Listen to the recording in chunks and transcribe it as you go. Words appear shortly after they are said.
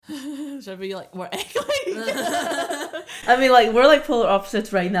Should we like we're like I mean, like, we're like polar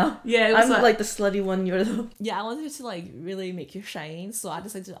opposites right now. yeah, I'm like the slutty one, you're the... yeah, I wanted to like really make you shine, so I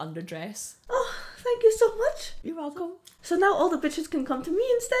decided to underdress. Oh, thank you so much. You're welcome. So now all the bitches can come to me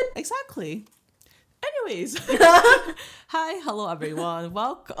instead. Exactly. Anyways. Hi, hello everyone.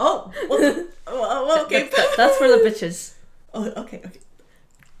 Welcome. Oh, okay. That's for the bitches. Oh, okay.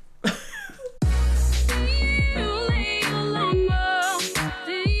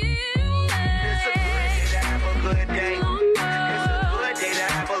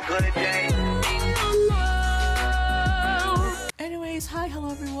 Anyways, hi,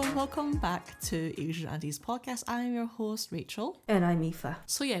 hello everyone. Welcome back to Asian Aunties Podcast. I am your host, Rachel. And I'm Aoife.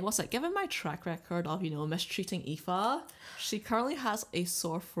 So yeah, what's it? Given my track record of, mistreating Aoife, she currently has a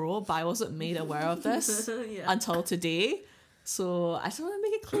sore throat, but I wasn't made aware of this until today. So I just want to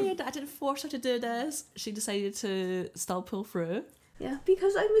make it clear that I didn't force her to do this. She decided to still pull through. Yeah,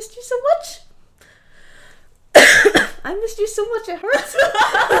 because I missed you so much. I missed you so much, it hurts.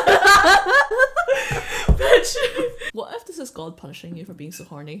 Bitch. What if this is God punishing you for being so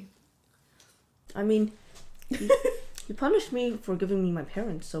horny? I mean, you punished me for giving me my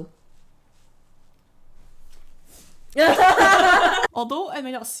parents, so... Although it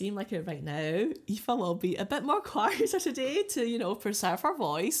may not seem like it right now, Aoife will be a bit more quieter today to, preserve her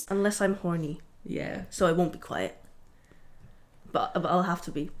voice. Unless I'm horny. Yeah. So I won't be quiet. But I'll have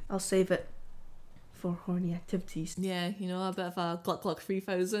to be. I'll save it for horny activities. Yeah, a bit of a Gluck Gluck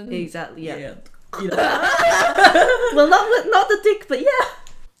 3000. Exactly, yeah. Yeah. Well, not the dick, but yeah.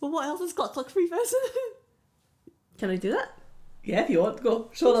 Well, what else is Gluck Gluck 3000? Can I do that? Yeah, if you want,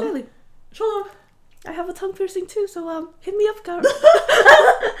 go. Show them. Really? Show them. I have a tongue piercing too, so hit me up, Cara.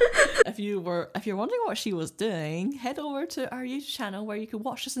 If you're wondering what she was doing, head over to our YouTube channel where you can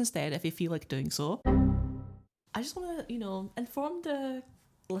watch this instead if you feel like doing so. I just want to, inform the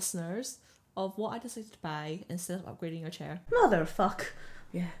listeners of what I decided to buy instead of upgrading your chair. Motherfuck.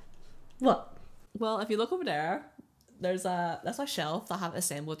 Yeah. What? Well, if you look over there, that's my shelf that I haven't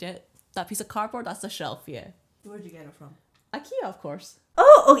assembled yet. That piece of cardboard, that's the shelf, yeah. Where'd you get it from? IKEA, of course.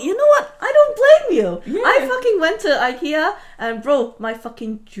 Oh, you know what? I don't blame you. Yeah. I fucking went to IKEA and bro, my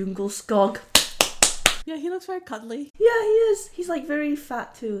fucking jungle skog. Yeah, he looks very cuddly. Yeah, he is. He's like very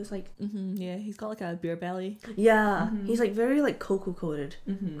fat too. It's like Yeah, he's got like a beer belly. yeah, he's like very like cocoa coated.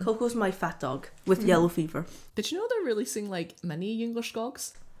 Coco's my fat dog with yellow fever. Did you know they're releasing like mini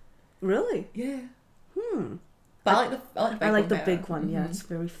Junglerskogs? Really? Yeah. But I I like the big one. Yeah, it's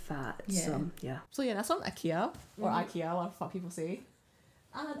very fat. It's, Yeah. yeah. So yeah, that's on IKEA or IKEA, what the fuck people say.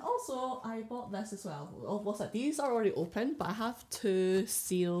 And also, I bought this as well. Oh, what's that? These are already open, but I have 2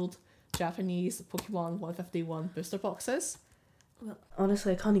 sealed Japanese Pokemon 151 booster boxes. Well,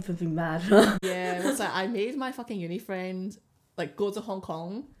 honestly, I can't even be mad. Yeah, what's that? I made my fucking uni friend like go to Hong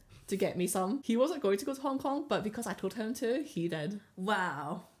Kong to get me some. He wasn't going to go to Hong Kong, but because I told him to, he did.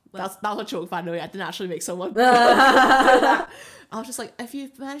 Wow. That was a joke, by the way. I didn't actually make someone. I was just like, if you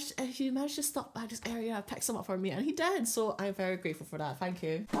managed to stop by this area, pick some up for me, and he did. So I'm very grateful for that. Thank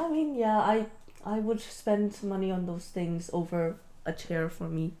you. I mean, yeah, I would spend money on those things over a chair for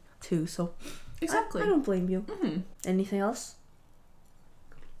me too. So Exactly. I don't blame you. Anything else?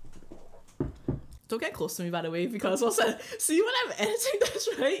 Don't get close to me, by the way, because also see when I'm editing this,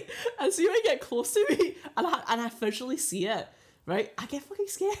 right, and see when you get close to me, and I visually see it, right, I get fucking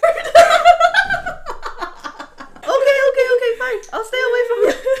scared. Okay, fine. I'll stay away from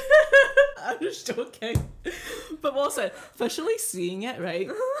you. I'm just joking. But also, visually seeing it, right,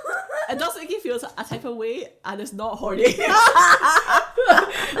 it does make you feel a type of way, and it's not horny. Like,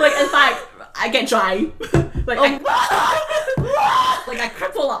 in fact, I get dry. Like, I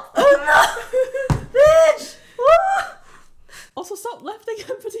cripple up. Oh no! Bitch! Also, stop lifting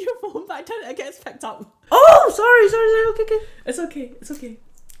and putting your phone back down, it gets picked up. Oh, sorry. Okay. It's okay.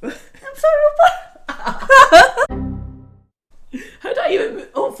 I'm sorry, Opa. How do I even...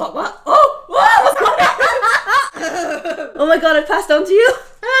 Oh, fuck, what? Oh, what's going on? Oh my god, I passed on to you.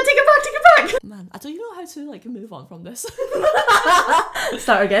 Take it back. Man, I don't even know how to, like, move on from this.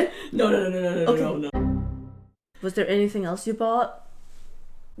 Start again. No. Okay. Was there anything else you bought?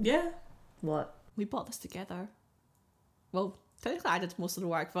 Yeah. What? We bought this together. Well, technically I did most of the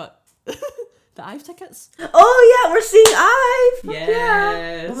work, but the Ive tickets. Oh yeah, we're seeing Ive. Fuck Yes.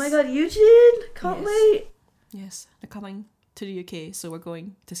 yeah. Oh my god, Eugene, can't wait. Yes, they're coming to the UK, so we're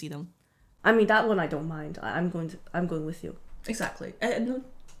going to see them. I mean, that one I don't mind. I'm going with you. Exactly. No.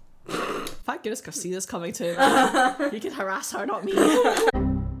 Thank goodness Christina's coming too. You can harass her, not me.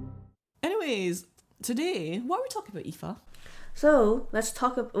 Anyways, today, what are we talking about, Aoife? So let's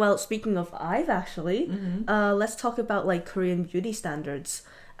talk. Well, speaking of Ive, actually, let's talk about like Korean beauty standards.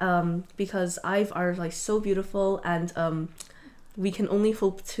 because Aoife are like so beautiful, and we can only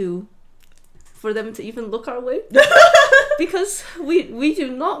hope for them to even look our way because we do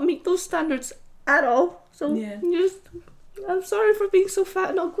not meet those standards at all. So I'm sorry for being so fat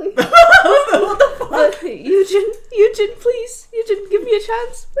and ugly. What the fuck? But Eugene, please, give me a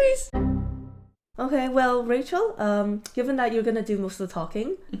chance, please. Okay, well, Rachel, given that you're gonna do most of the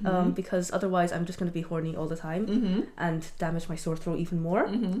talking, because otherwise I'm just gonna be horny all the time and damage my sore throat even more.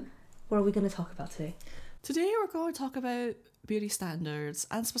 What are we gonna talk about today? Today we're going to talk about beauty standards,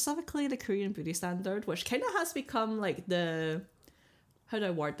 and specifically the Korean beauty standard, which kind of has become like the, how do I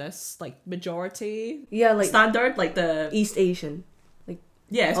word this? Like majority standard, like the East Asian,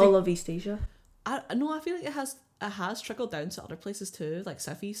 all of East Asia. I feel like it has trickled down to other places too, like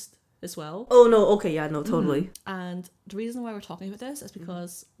Southeast as well. Oh no, okay, yeah, no, totally. And the reason why we're talking about this is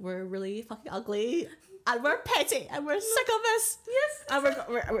because we're really fucking ugly. And we're petty, and we're sick of this. Yes. And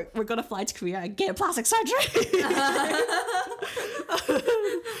we're gonna fly to Korea and get plastic surgery.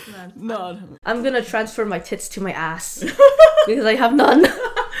 No. I'm gonna transfer my tits to my ass because I have none.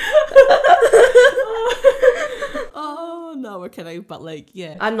 Oh no, we're kidding, but like,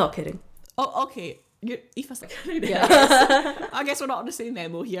 yeah. I'm not kidding. Oh, okay. Aoife's not kidding. Yeah. I guess we're not on the same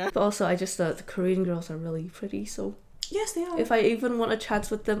memo here. But also, I just the Korean girls are really pretty, so. Yes, they are. If I even want a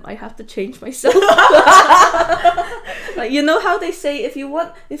chance with them, I have to change myself. Like, you know how they say if you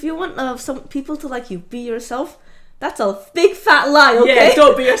want some people to like you, be yourself. That's a big fat lie, okay? Yeah,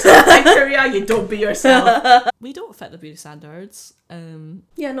 don't be yourself. In Korea, you don't be yourself. We don't fit the beauty standards.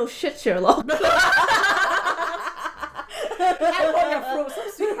 Yeah, no shit, Sherlock. I want your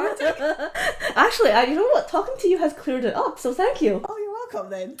frozen sweetheart. Actually, you know what? Talking to you has cleared it up, so thank you. Oh, you're welcome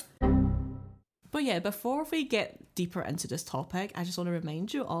then. But yeah, before we get deeper into this topic, I just want to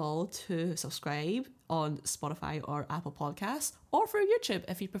remind you all to subscribe on Spotify or Apple Podcasts, or through YouTube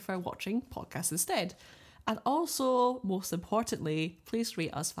if you prefer watching podcasts instead. And also, most importantly, please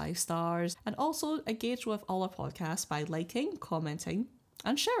rate us 5 stars, and also engage with all our podcasts by liking, commenting,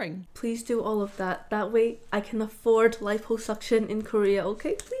 and sharing. Please do all of that. That way I can afford liposuction in Korea,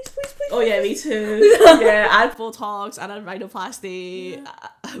 okay? Please. Oh yeah, me too. Yeah, and Botox, and then rhinoplasty,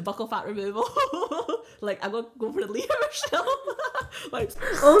 buccal fat removal. Like, I'm gonna go for the leader shell. Like,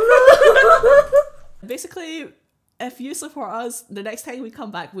 oh no. Basically, if you support us, the next time we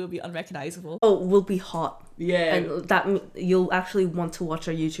come back, we'll be unrecognizable. Oh, we'll be hot. Yeah. And that you'll actually want to watch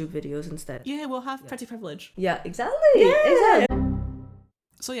our YouTube videos instead. Yeah, we'll have pretty privilege. Yeah, exactly. Yeah. Exactly.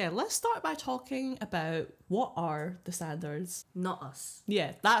 So yeah, let's start by talking about what are the standards. Not us.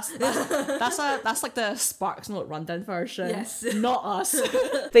 Yeah, that's like the Sparks Note rundown version. Yes. Not us.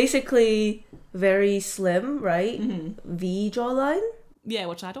 Basically, very slim, right? V jawline. Yeah,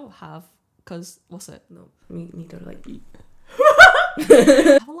 which I don't have, because what's it? No, me neither. Like,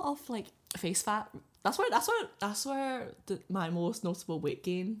 I have a lot of like face fat. That's where my most noticeable weight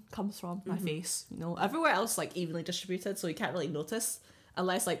gain comes from. My face, you know. Everywhere else like evenly distributed, so you can't really notice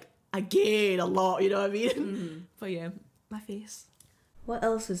unless like I gain a lot. You know what I mean? But yeah, my face. what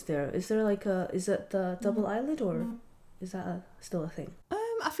else is there? Is there like is it the double eyelid, or is that still a thing?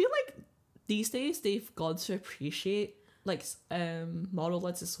 I feel like these days they've gone to appreciate like model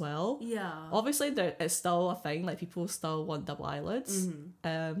lids as well. Yeah. Obviously it's still a thing, like people still want double eyelids.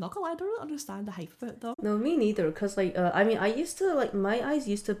 Not gonna lie, I don't really understand the hype of it though. No, me neither, because like I mean, I used to like, my eyes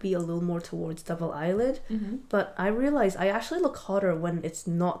used to be a little more towards double eyelid, but I realized I actually look hotter when it's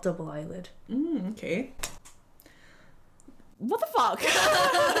not double eyelid. Okay. What the fuck?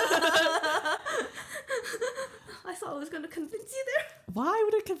 I thought I was gonna convince you there. Why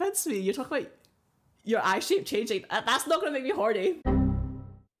would it convince me? You're talking about your eye shape changing. That's not gonna make me horny.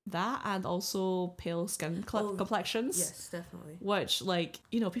 That, and also pale skin complexions. Yes, definitely. Which, like,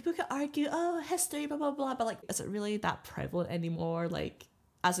 you know, people could argue, oh, history, blah, blah, blah, but, like, is it really that prevalent anymore? Like,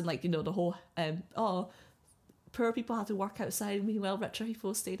 as in, like, you know, the whole, poor people have to work outside, meanwhile richer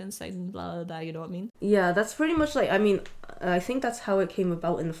people stayed inside and blah, blah, blah, you know what I mean? Yeah, that's pretty much like, I mean, I think that's how it came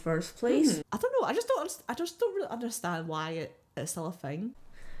about in the first place. I don't know, I just don't really understand why it's still a thing.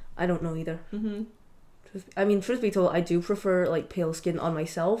 I don't know either. I mean, truth be told, I do prefer like pale skin on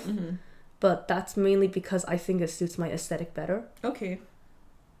myself, but that's mainly because I think it suits my aesthetic better. Okay.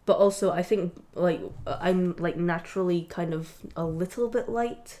 But also, I think like I'm like naturally kind of a little bit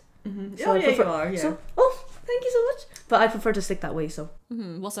light. So you are. Yeah. So, thank you so much. But I prefer to stick that way. So.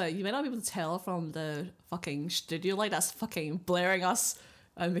 What's that? You may not be able to tell from the fucking studio light that's fucking blaring us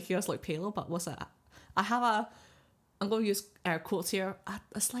and making us look pale. But what's that? I'm going to use air quotes here.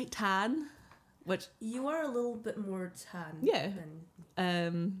 A slight tan. Which you are a little bit more tan. Yeah.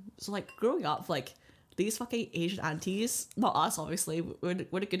 So like growing up, like these fucking Asian aunties, not us obviously, we're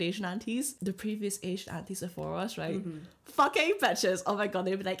the good Asian aunties, the previous Asian aunties before us, right? Fucking bitches. Oh my god,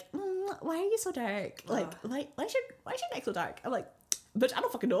 they'd be like, why are you so dark? Like, why is your neck so dark? I'm like, bitch, I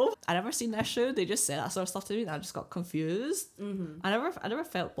don't fucking know. I never seen that show. They just said that sort of stuff to me and I just got confused. I never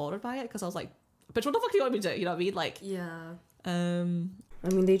felt bothered by it because I was like, bitch, what the fuck do you want me to do? You know what I mean? Like, yeah. I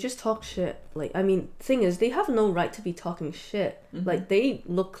mean, they just talk shit. Like, I mean, thing is, they have no right to be talking shit. Like, they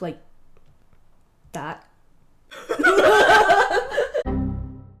look like that.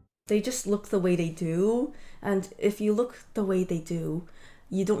 They just look the way they do. And if you look the way they do,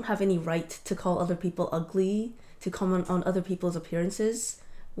 you don't have any right to call other people ugly, to comment on other people's appearances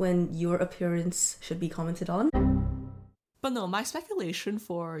when your appearance should be commented on. But no, my speculation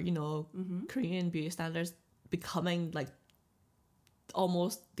for, you know, Korean beauty standards becoming like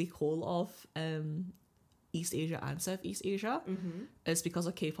almost the whole of East Asia and Southeast Asia is because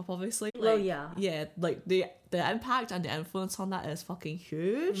of K-pop, obviously. Well, yeah. Yeah, like the impact and the influence on that is fucking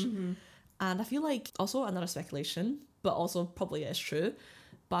huge. And I feel like, also another speculation, but also probably is true,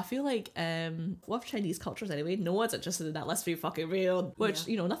 but I feel like with Chinese cultures anyway, no one's interested in that, let's be fucking real, which,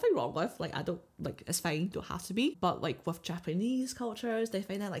 you know, nothing wrong with, like, I don't, like, it's fine, don't have to be, but like with Japanese cultures, they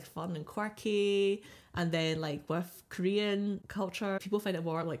find that like fun and quirky, and then like with Korean culture, people find it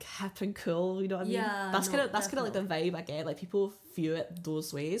more like hip and cool, you know what I mean? Yeah, that's kind of like the vibe I get, like people view it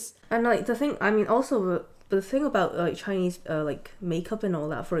those ways. And like the thing, I mean, also the thing about like Chinese like makeup and all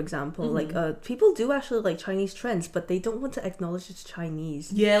that, for example, like people do actually like Chinese trends, but they don't want to acknowledge it's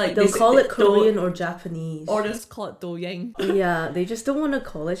Chinese. Yeah, like they'll call it Korean or Japanese, or just call it Douyin. Yeah, they just don't want to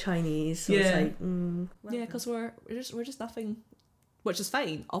call it Chinese. So it's like, yeah, because we're just nothing, which is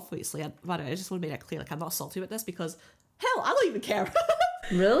fine. Obviously, by the way, I just want to make that clear. Like, I'm not salty with this because hell, I don't even care.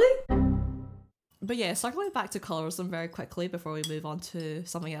 Really? But yeah, circling back to colorism very quickly before we move on to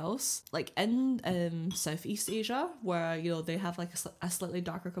something else. Like in Southeast Asia, where, you know, they have like a slightly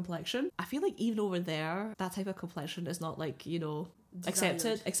darker complexion, I feel like even over there, that type of complexion is not like, you know,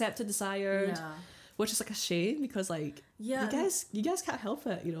 accepted, desired. Yeah. Which is like a shame because like, you guys can't help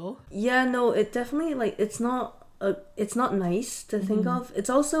it, you know? Yeah, no, it definitely, like, it's not nice to think of. It's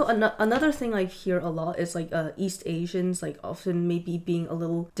also another thing I hear a lot is like East Asians like often maybe being a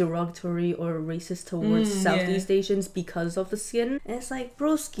little derogatory or racist towards Southeast Asians because of the skin. And it's like,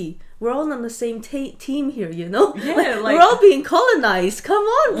 broski, we're all on the same team here, you know? Yeah, like we're all being colonized. Come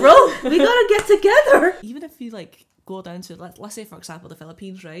on, bro, we gotta get together. Even if you like go down to let's say for example the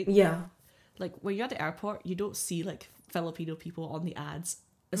Philippines, right? Yeah. Like when you're at the airport, you don't see like Filipino people on the ads.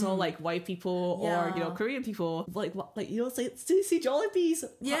 It's all like white people or, you know, Korean people. Like, what, like, you know, say Jollibees.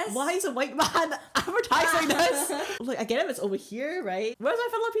 Yes. Why is a white man advertising this? Like, I get it, it's over here, right? Where's my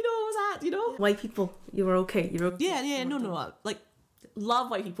Filipinos at, you know? White people, you're okay. You're okay. Yeah, no. Like,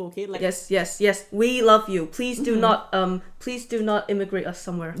 love white people, okay? Like, yes. We love you. Please do not immigrate us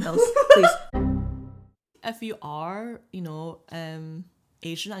somewhere else, please. If you are, you know,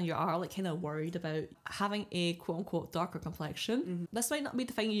 Asian and you are like kind of worried about having a quote unquote darker complexion, this might not be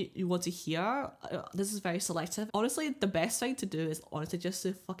the thing you want to hear. This is very selective. Honestly, the best thing to do is honestly just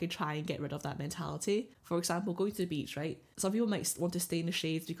to fucking try and get rid of that mentality. For example, going to the beach, right? Some people might want to stay in the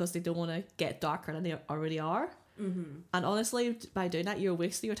shades because they don't want to get darker than they already are. And honestly, by doing that, you're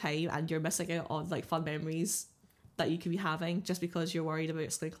wasting your time and you're missing out on like fun memories that you could be having just because you're worried about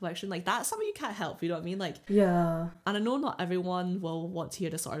your skin complexion. Like, that's something you can't help, you know what I mean? Like, yeah. And I know not everyone will want to hear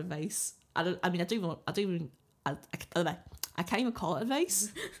this sort of advice. I can't even call it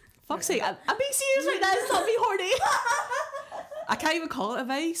advice. Fuck's sake, I'm being serious right now, it's not being horny. I can't even call it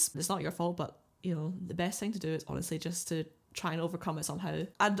advice. It's not your fault, but, you know, the best thing to do is honestly just to try and overcome it somehow.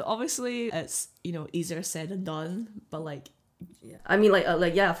 And obviously it's, you know, easier said than done, but like, yeah. I mean, like,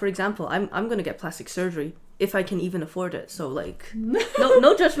 for example, I'm gonna get plastic surgery if I can even afford it. So like,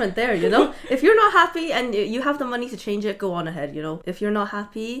 no judgment there, you know? If you're not happy and you have the money to change it, go on ahead, you know? If you're not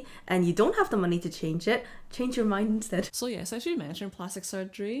happy and you don't have the money to change it, change your mind instead. So yeah, so as you mentioned plastic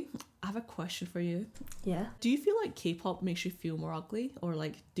surgery, I have a question for you. Yeah. Do you feel like K-pop makes you feel more ugly? Or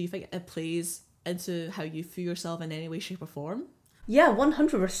like, do you think it plays into how you feel yourself in any way, shape or form? Yeah,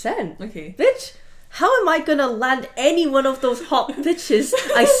 100%. Okay. Bitch! How am I gonna land any one of those hot bitches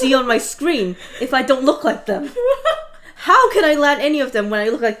I see on my screen if I don't look like them? How can I land any of them when I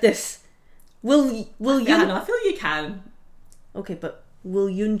look like this? Will you? Yeah, no, I feel you can. Okay, but will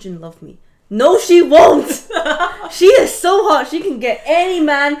Yoonjin love me? No, she won't! She is so hot, she can get any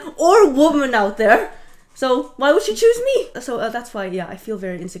man or woman out there. So why would she choose me? So that's why, yeah, I feel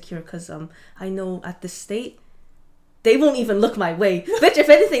very insecure because I know at this state, they won't even look my way. Bitch, if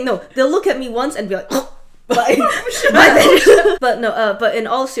anything, no. They'll look at me once and be like, oh, But no, but in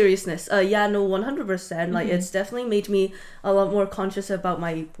all seriousness, yeah, no, 100%. Like, it's definitely made me a lot more conscious about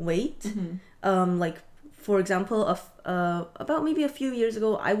my weight. Like, for example, about maybe a few years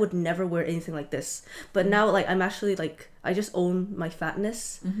ago, I would never wear anything like this. But now, like, I'm actually like, I just own my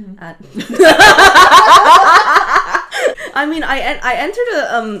fatness. I mean, I entered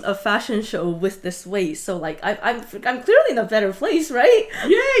a fashion show with this weight, so like I'm clearly in a better place, right?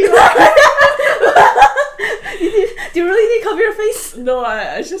 Yeah, you are. Do you really need to cover your face? No,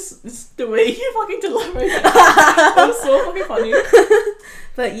 it's the way you fucking delivered it. That was so fucking funny.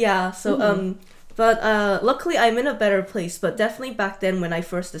 But yeah, so but luckily I'm in a better place. But definitely back then when I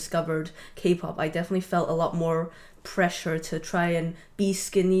first discovered K-pop, I definitely felt a lot more pressure to try and be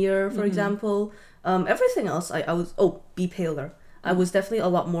skinnier, for example. Everything else, I was be paler. I was definitely a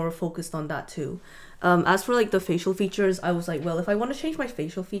lot more focused on that too. As for like the facial features, I was like, well, if I want to change my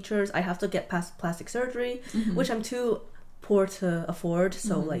facial features, I have to get past plastic surgery, which I'm too poor to afford.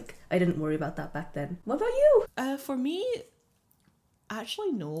 So like, I didn't worry about that back then. What about you? For me,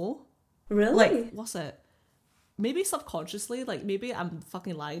 actually no. Really? Like, what's it? Maybe subconsciously, like maybe I'm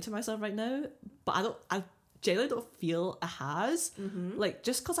fucking lying to myself right now, but I genuinely don't feel it has. Like,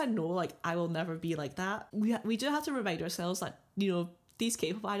 just because I know like I will never be like that, we do have to remind ourselves that, you know, these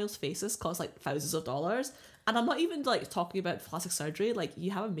K-pop idols' faces cost like thousands of dollars, and I'm not even like talking about plastic surgery. Like, you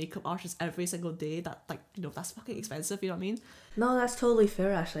have a makeup artist every single day that, like, you know, that's fucking expensive, you know what I mean? No, that's totally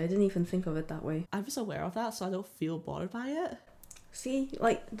fair, Ashley. I didn't even think of it that way. I'm just aware of that, so I don't feel bothered by it. See,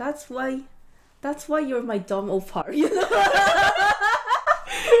 like, that's why you're my dumb old part, you know?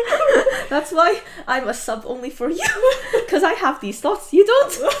 That's why I'm a sub only for you, because I have these thoughts, you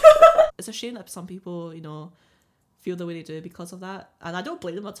don't. It's a shame that some people, you know, feel the way they do because of that, and I don't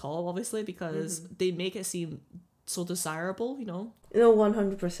blame them at all, obviously, because they make it seem so desirable, you know. No,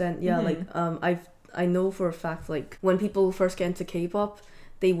 100%. Yeah, like I know for a fact, like, when people first get into K-pop,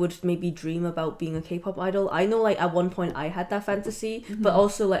 they would maybe dream about being a K-pop idol. I know, like, at one point I had that fantasy, but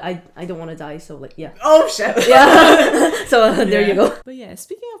also, like, I don't want to die, so, like, yeah. Oh shit. Yeah. So there you go. But yeah,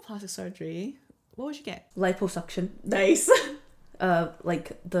 speaking of plastic surgery, what would you get? Liposuction. Nice.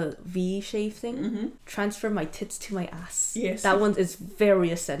 Like the V shave thing. Transfer my tits to my ass. Yes. That one is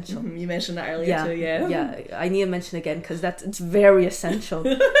very essential. You mentioned that earlier too, yeah. Yeah, I need to mention again because it's very essential.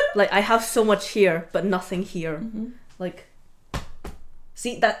 Like, I have so much here, but nothing here. Like,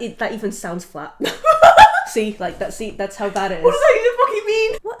 see, that even sounds flat. See, like that. See, that's how bad it is. What does that even fucking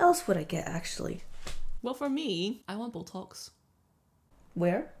mean? What else would I get actually? Well, for me, I want Botox.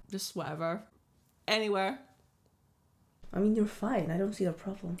 Where? Just whatever. Anywhere. I mean, you're fine. I don't see the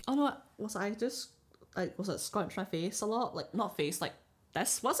problem. Oh no, I just, like, scrunch my face a lot? Like, not face, like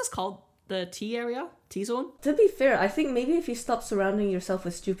this. What's this called? The T area? T-zone? To be fair, I think maybe if you stop surrounding yourself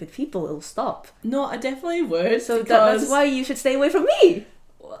with stupid people, it'll stop. No, I definitely would. So that's why you should stay away from me.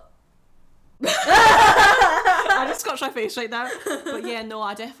 I just scratched my face right now. But yeah, no,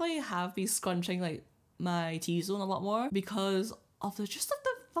 I definitely have been scrunching like my T-zone a lot more because of the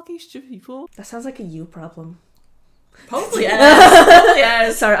fucking stupid people. That sounds like a you problem. Probably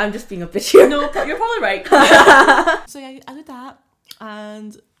is. Sorry, I'm just being a bitch here. No, you're probably right. So yeah, I did that,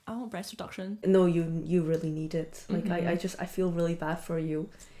 and I want breast reduction. No, you really need it. Like, I feel really bad for you.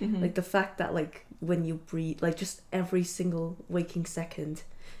 Like, the fact that, like, when you breathe, like, just every single waking second,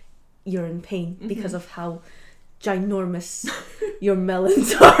 you're in pain because of how ginormous your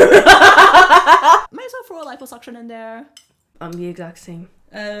melons are. Might as well throw a liposuction in there. I'm the exact same.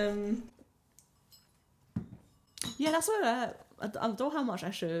 Yeah, that's what I don't have much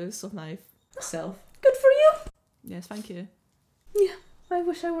issues with myself. Good for you. Yes, thank you. Yeah, I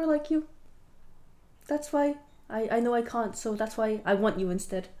wish I were like you. That's why I know I can't, so that's why I want you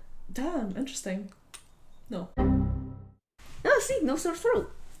instead. Damn, interesting. No. Oh, see, no sore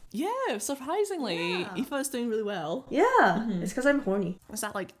throat. Yeah, surprisingly, Aoife is doing really well. Yeah, it's because I'm horny. Is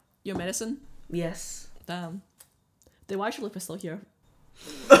that like your medicine? Yes. Damn. Then why is your lip still here?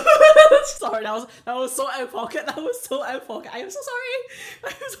 Sorry, that was so out of pocket. That was so out of pocket. I am so sorry.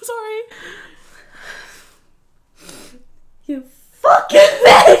 I'm so sorry. You fucking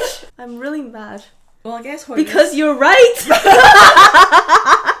bitch! I'm really mad. Well, I guess because you're right.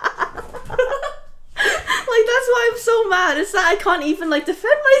 Like, that's why I'm so mad. It's that I can't even, like,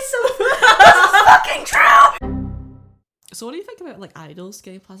 defend myself. This is fucking true. So what do you think about, like, idols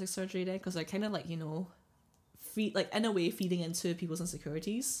getting plastic surgery then? Because they're kind of, like, you know, in a way feeding into people's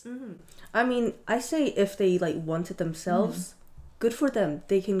insecurities. I mean, I say if they, like, want it themselves, good for them.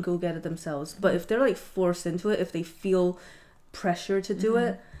 They can go get it themselves. But if they're, like, forced into it, if they feel pressure to do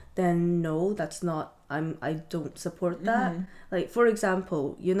it, then no, that's not I don't support that. Like, for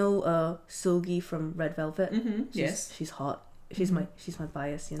example, you know Sulgi from Red Velvet? Yes. She's hot. She's my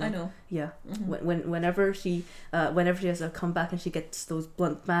bias, you know. I know. Yeah. Whenever she has a comeback and she gets those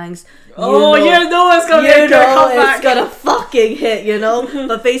blunt bangs, you know it's gonna be a good comeback. It's gonna fucking hit, you know.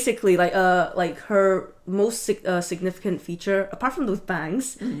 But basically, like her most significant feature, apart from those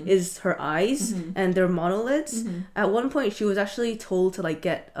bangs, is her eyes and their monolids. At one point, she was actually told to like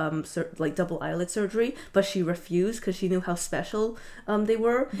get double eyelid surgery, but she refused because she knew how special they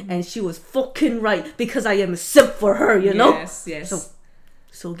were, and she was fucking right, because I am a simp for her, you know. Yes. So,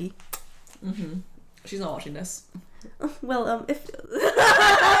 Sulgi. She's not watching this. Well, if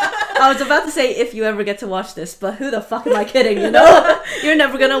I was about to say if you ever get to watch this, but who the fuck am I kidding? You know, you're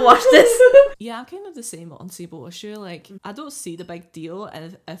never gonna watch this. Yeah, I'm kind of the same on Sable issue. Like, I don't see the big deal,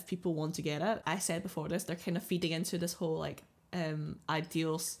 and if people want to get it, I said before this, they're kind of feeding into this whole like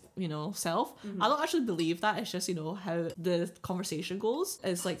ideal, you know, self. I don't actually believe that. It's just, you know, how the conversation goes.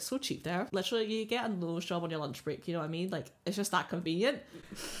 It's like so cheap there. Literally, you get a nose job on your lunch break. You know what I mean? Like, it's just that convenient.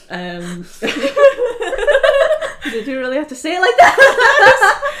 Did you really have to say it like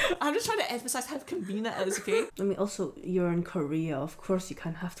that? I'm just trying to emphasize how convenient it is, okay? I mean, also, you're in Korea. Of course, you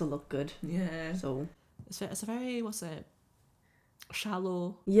kind of have to look good. Yeah. So it's a very, what's it?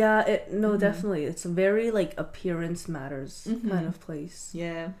 Shallow. Yeah, definitely. It's a very, like, appearance matters kind of place.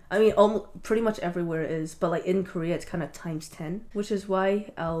 Yeah. I mean, pretty much everywhere it is. But, like, in Korea, it's kind of times 10. Which is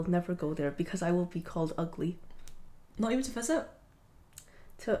why I'll never go there, because I will be called ugly. Not even to visit?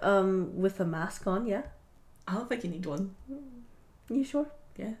 With a mask on, yeah. I don't think you need one. You sure?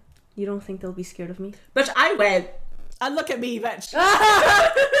 Yeah. You don't think they'll be scared of me? Bitch, I went. And look at me, bitch.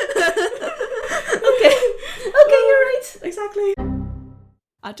 Okay, you're right. Exactly.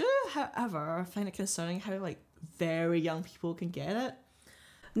 I do, however, find it concerning how, like, very young people can get it.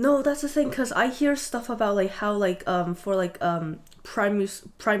 No, that's the thing, because I hear stuff about, like, how, like, for, like,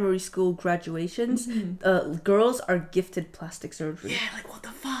 primary school graduations, girls are gifted plastic surgery. Yeah, like, what the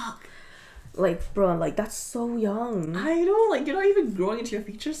fuck? Like, bro, like, that's so young. I know, like, you're not even growing into your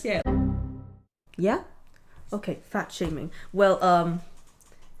features yet. Yeah? Okay, fat shaming. Well,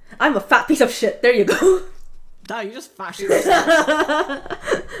 I'm a fat piece of shit. There you go. Damn, you just fat shaming yourself.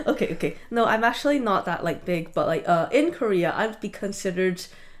 Okay. No, I'm actually not that, like, big, but, like, in Korea, I'd be considered,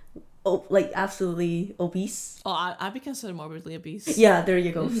 like, absolutely obese. Oh, I'd be considered morbidly obese. Yeah, there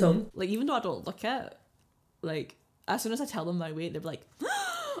you go. So, like, even though I don't look it, like, as soon as I tell them my weight, they're like, yeah.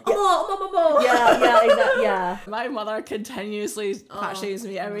 Yeah, exactly. Yeah. My mother continuously fat shames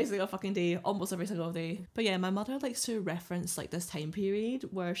me every single fucking day, almost every single day. But yeah, my mother likes to reference, like, this time period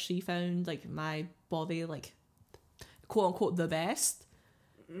where she found, like, my body, like, quote unquote the best,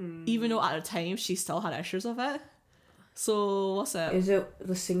 even though at the time she still had issues of it. So what's it? Is it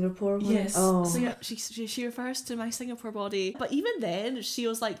the Singapore one? Yes. Oh. So yeah, she refers to my Singapore body, but even then she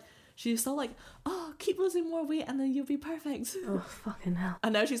was still like, oh, keep losing more weight and then you'll be perfect. Oh, fucking hell.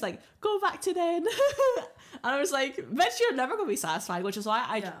 And now she's like, go back to then. And I was like, bitch, you're never gonna be satisfied, which is why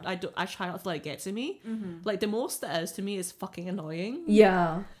I try not to let it get to me. Like, the most that is to me is fucking annoying.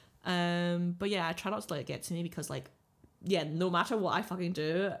 Yeah. But yeah, I try not to let it get to me because, like, yeah, no matter what I fucking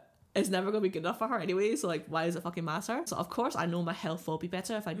do, it's never gonna be good enough for her anyway, so, like, why does it fucking matter? So of course I know my health will be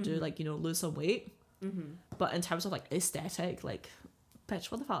better if I do, like, you know, lose some weight. But in terms of, like, aesthetic, like,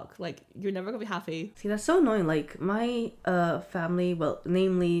 bitch, what the fuck? Like, you're never gonna be happy. See, that's so annoying. Like, my family, well,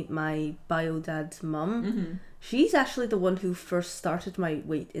 namely my bio dad's mum, she's actually the one who first started my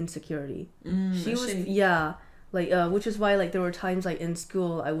weight insecurity. Yeah. Like, which is why, like, there were times, like, in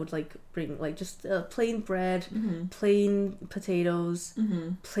school, I would, like, bring, like, just plain bread, plain potatoes,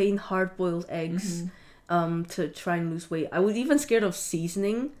 plain hard-boiled eggs, to try and lose weight. I was even scared of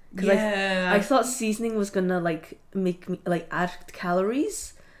seasoning, because I thought seasoning was gonna, like, make me, like, add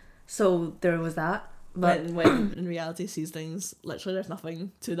calories, so there was that. But when in reality, seasonings, literally, there's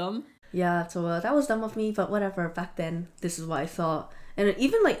nothing to them. Yeah, so that was dumb of me, but whatever, back then, this is what I thought. And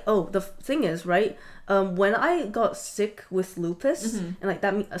even, like, the thing is, right, when I got sick with lupus, and, like,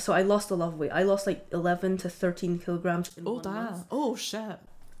 that, so I lost a lot of weight. I lost, like, 11 to 13 kilograms in 1 month. Oh, shit.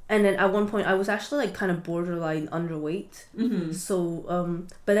 And then at one point, I was actually, like, kind of borderline underweight. So,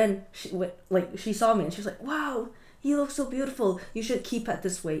 but then, she saw me, and she was like, wow, you look so beautiful. You should keep at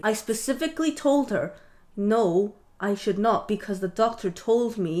this weight. I specifically told her, no, I should not, because the doctor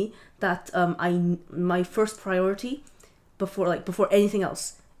told me that my first priority before anything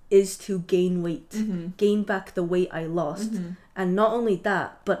else is to gain weight, gain back the weight I lost. And not only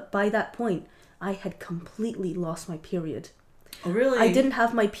that, but by that point I had completely lost my period. Oh, really? I didn't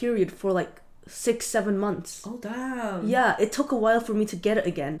have my period for, like, 6-7 months. Oh damn. Yeah, it took a while for me to get it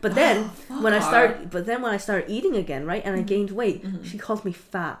again. But then when I started eating again, right, and I gained weight, she called me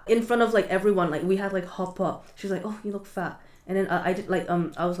fat in front of like everyone. Like we had like hoppa. She was like, "Oh, you look fat," and then I did like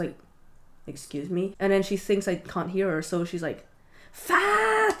I was like, "Excuse me," and then she thinks I can't hear her, so she's like,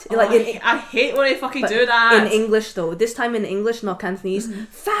 "Fat." Oh, like I hate when I fucking do that. In English though, this time in English, not Cantonese.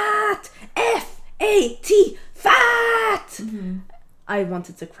 Fat. F-A-T. Fat. I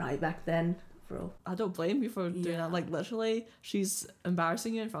wanted to cry back then. Bro. I don't blame you for doing that. Like literally, she's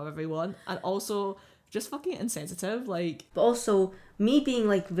embarrassing you in front of everyone, and also just fucking insensitive. Like, but also me being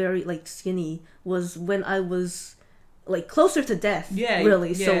like very like skinny was when I was like closer to death. Yeah,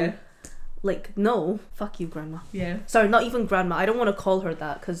 really. Yeah. So, like, no, fuck you, grandma. Yeah. Sorry, not even grandma. I don't want to call her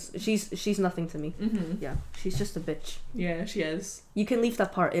that because she's nothing to me. Yeah, she's just a bitch. Yeah, she is. You can leave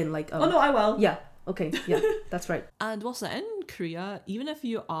that part in. Like, oh no, I will. Yeah. Okay, yeah, that's right. And what's it, in Korea, even if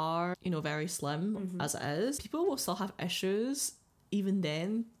you are, very slim as it is, people will still have issues even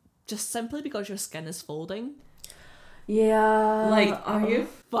then, just simply because your skin is folding. Yeah. Like, are you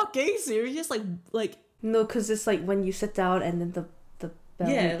fucking serious? Like no, because it's like when you sit down and then the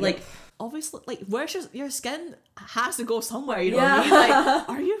belly. Yeah, like obviously, like where's your skin has to go somewhere. You know what I mean? Like,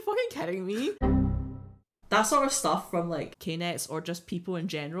 are you fucking kidding me? That sort of stuff from like K-nets or just people in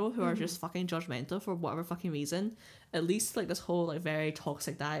general who are just fucking judgmental for whatever fucking reason. At least like this whole like very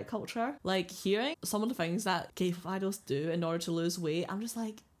toxic diet culture. Like hearing some of the things that K-pop idols do in order to lose weight, I'm just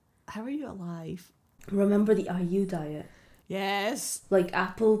like, how are you alive? Remember the IU diet? Yes. Like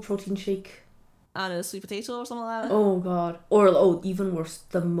apple protein shake. And a sweet potato or something like that. Oh god. Or even worse,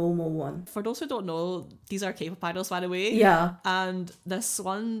 the Momo one. For those who don't know, these are K-pop idols, by the way. Yeah. And this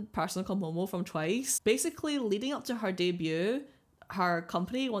one person called Momo from Twice, basically leading up to her debut, her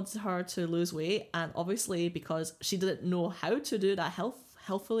company wanted her to lose weight, and obviously because she didn't know how to do that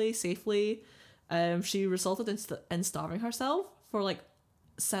healthfully, safely, she resulted in starving herself for like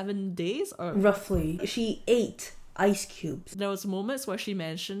 7 days or roughly. She ate ice cubes. There was moments where she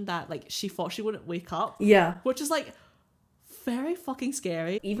mentioned that like she thought she wouldn't wake up. Yeah. Which is like very fucking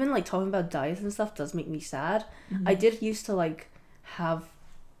scary. Even like talking about diets and stuff does make me sad. I did used to like have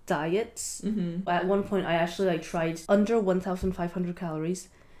diets. At one point I actually like tried under 1,500 calories,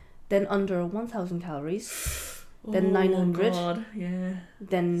 then under 1,000 calories, then 900. God, yeah.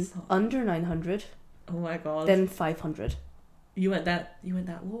 Then under 900. Oh my god. Then 500. You went that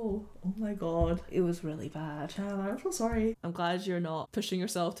low. Oh my god. It was really bad. I'm so sorry. I'm glad you're not pushing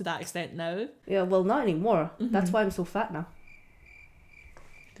yourself to that extent now. Yeah, well, not anymore. That's why I'm so fat now.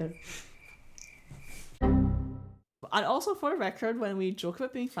 There. And also for the record, when we joke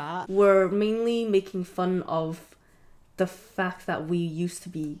about being fat, we're mainly making fun of the fact that we used to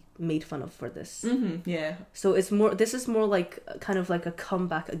be made fun of for this. Yeah. So this is more like kind of like a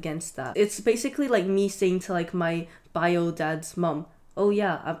comeback against that. It's basically like me saying to like my bio dad's mum, oh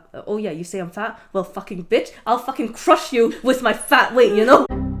yeah, you say I'm fat? Well, fucking bitch, I'll fucking crush you with my fat weight, you know?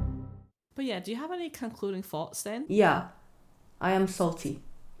 But yeah, do you have any concluding thoughts then? Yeah. I am salty.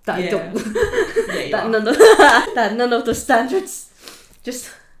 That yeah. I don't... yeah, that none of the standards...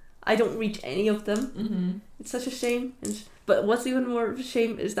 Just... I don't reach any of them. It's such a shame. But what's even more of a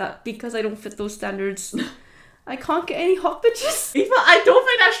shame is that because I don't fit those standards, I can't get any hot bitches. Aoife, I don't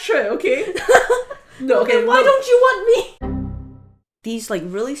think that's true, okay? No, okay, why don't you want me? These like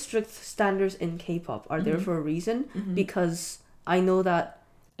really strict standards in K-pop are there for a reason, because I know that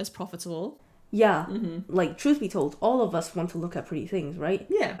it's profitable. Yeah, like truth be told, all of us want to look at pretty things, right?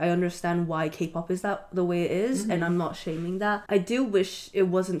 Yeah. I understand why K-pop is that the way it is, and I'm not shaming that. I do wish it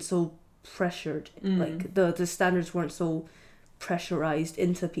wasn't so pressured, like the standards weren't so pressurized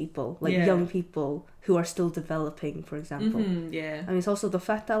into people, like young people who are still developing, for example. Yeah. I mean, it's also the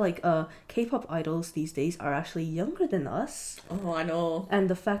fact that like K-pop idols these days are actually younger than us. Oh, I know. And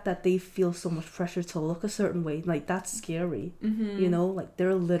the fact that they feel so much pressure to look a certain way, like that's scary. You know, like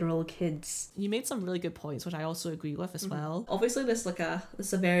they're literal kids. You made some really good points, which I also agree with as well. Obviously, this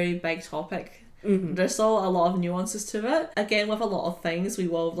is a very big topic. There's still a lot of nuances to it. Again, with a lot of things, we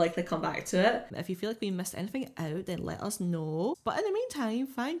will likely come back to it. If you feel like we missed anything out, then let us know. But in the meantime,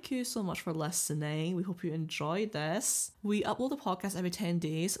 thank you so much for listening. We hope you enjoyed this. We upload the podcast every 10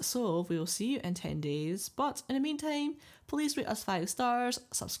 days, so we will see you in 10 days. But in the meantime, please rate us 5 stars,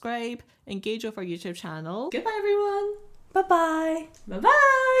 subscribe, engage with our YouTube channel. Goodbye, everyone. Bye-bye.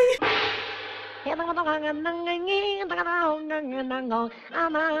 Bye-bye.